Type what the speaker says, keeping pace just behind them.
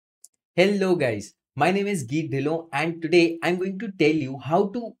Hello guys, my name is Geet Dhillon and today I'm going to tell you how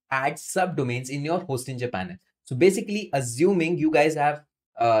to add subdomains in your Hostinger panel. So basically assuming you guys have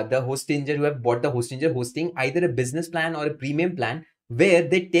the Hostinger, you have bought the Hostinger hosting, either a business plan or a premium plan where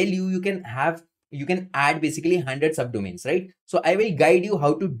they tell you you can add basically 100 subdomains, right? So I will guide you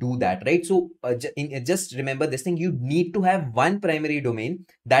how to do that, right? So just remember this thing, you need to have one primary domain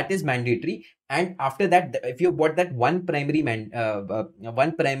that is mandatory, and after that if you bought that one primary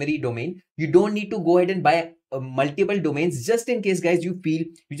domain, you don't need to go ahead and buy multiple domains just in case guys you feel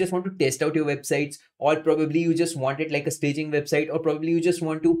you just want to test out your websites, or probably you just want it like a staging website, or probably you just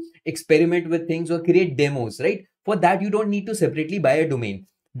want to experiment with things or create demos, right? For that you don't need to separately buy a domain.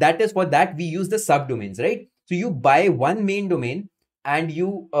 That is for that we use the subdomains, right? So you buy one main domain and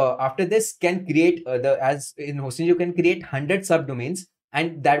you after this can create the as in hosting you can create 100 subdomains,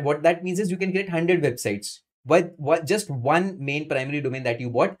 and that what that means is you can create 100 websites but what just one main primary domain that you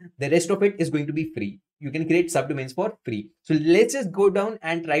bought. The rest of it is going to be free. You can create subdomains for free. So let's just go down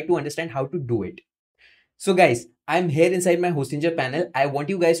and try to understand how to do it. So guys, I'm here inside my Hostinger panel. I want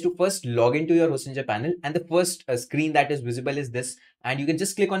you guys to first log into your Hostinger panel, and the first screen that is visible is this, and you can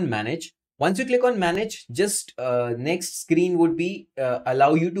just click on manage. Once you click on manage, just next screen would be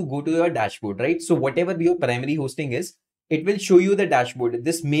allow you to go to your dashboard, right? So whatever your primary hosting is, it will show you the dashboard,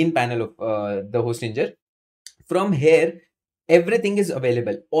 this main panel of the Hostinger. From here, everything is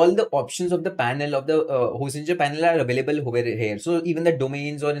available. All the options of the panel of the Hostinger panel are available over here. So even the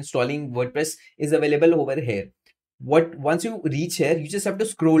domains or installing WordPress is available over here. What once you reach here, you just have to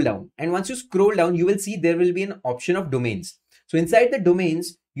scroll down, and once you scroll down, you will see there will be an option of domains. So inside the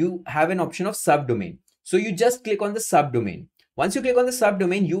domains, you have an option of subdomain. So you just click on the subdomain. Once you click on the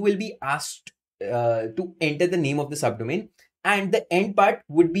subdomain, you will be asked to enter the name of the subdomain, and the end part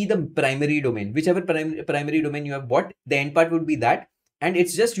would be the primary domain. Whichever primary domain you have bought, the end part would be that, and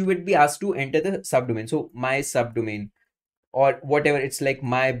it's just you would be asked to enter the subdomain. So my subdomain, or whatever, it's like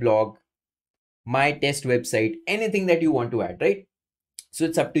my blog, my test website, anything that you want to add, right? So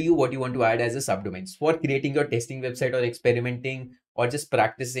it's up to you what you want to add as a subdomains for creating your testing website or experimenting or just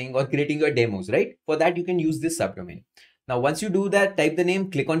practicing or creating your demos, right? For that you can use this subdomain. Now once you do that, type the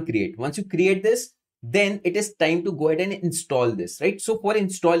name, click on create. Once you create this, then it is time to go ahead and install this, right? So for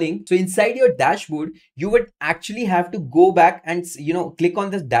installing, so inside your dashboard, you would actually have to go back and click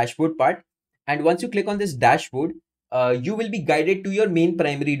on this dashboard part. And once you click on this dashboard, you will be guided to your main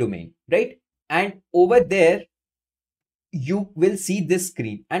primary domain, right? And over there you will see this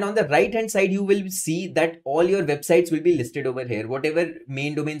screen, and on the right hand side you will see that all your websites will be listed over here. Whatever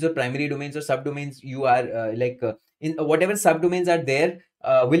main domains or primary domains or subdomains you are in whatever subdomains are there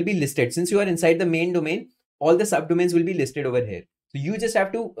will be listed. Since you are inside the main domain, all the subdomains will be listed over here. So you just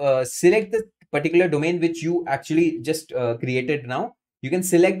have to select the particular domain which you actually just created. Now you can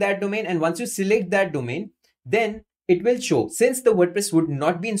select that domain, and once you select that domain, then it will show, since the WordPress would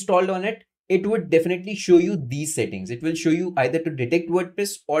not be installed on it, it would definitely show you these settings. It will show you either to detect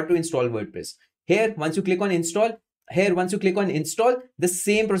WordPress or to install WordPress. Here, once you click on install, the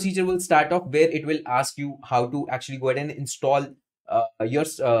same procedure will start off, where it will ask you how to actually go ahead and install your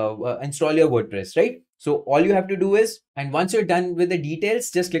WordPress, right? So all you have to do is, and once you're done with the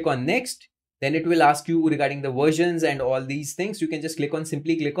details, just click on next. Then it will ask you regarding the versions and all these things. You can just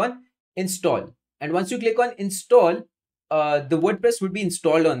simply click on install. And once you click on install, the WordPress would be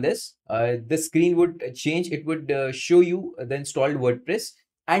installed on this. The screen would change. It would show you the installed WordPress,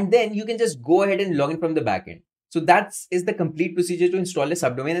 and then you can just go ahead and log in from the backend. So that is the complete procedure to install a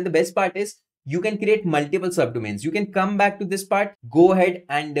subdomain. And the best part is you can create multiple subdomains. You can come back to this part, go ahead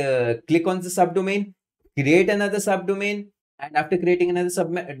and click on the subdomain, create another subdomain, and after creating another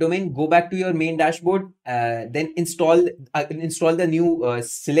subdomain, go back to your main dashboard, then install the new,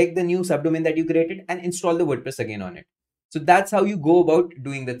 select the new subdomain that you created and install the WordPress again on it. So that's how you go about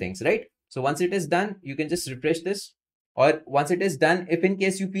doing the things, right? So once it is done, you can just refresh this, or once it is done, if in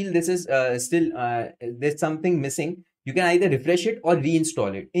case you feel this is still there's something missing, you can either refresh it or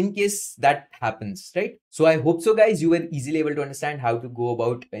reinstall it in case that happens, right? So I hope so guys, you were easily able to understand how to go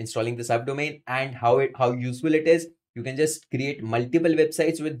about installing the subdomain and how useful it is. You can just create multiple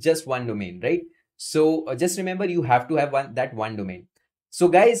websites with just one domain, right? So just remember, you have to have one domain. So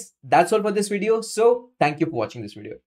guys, that's all for this video. So thank you for watching this video.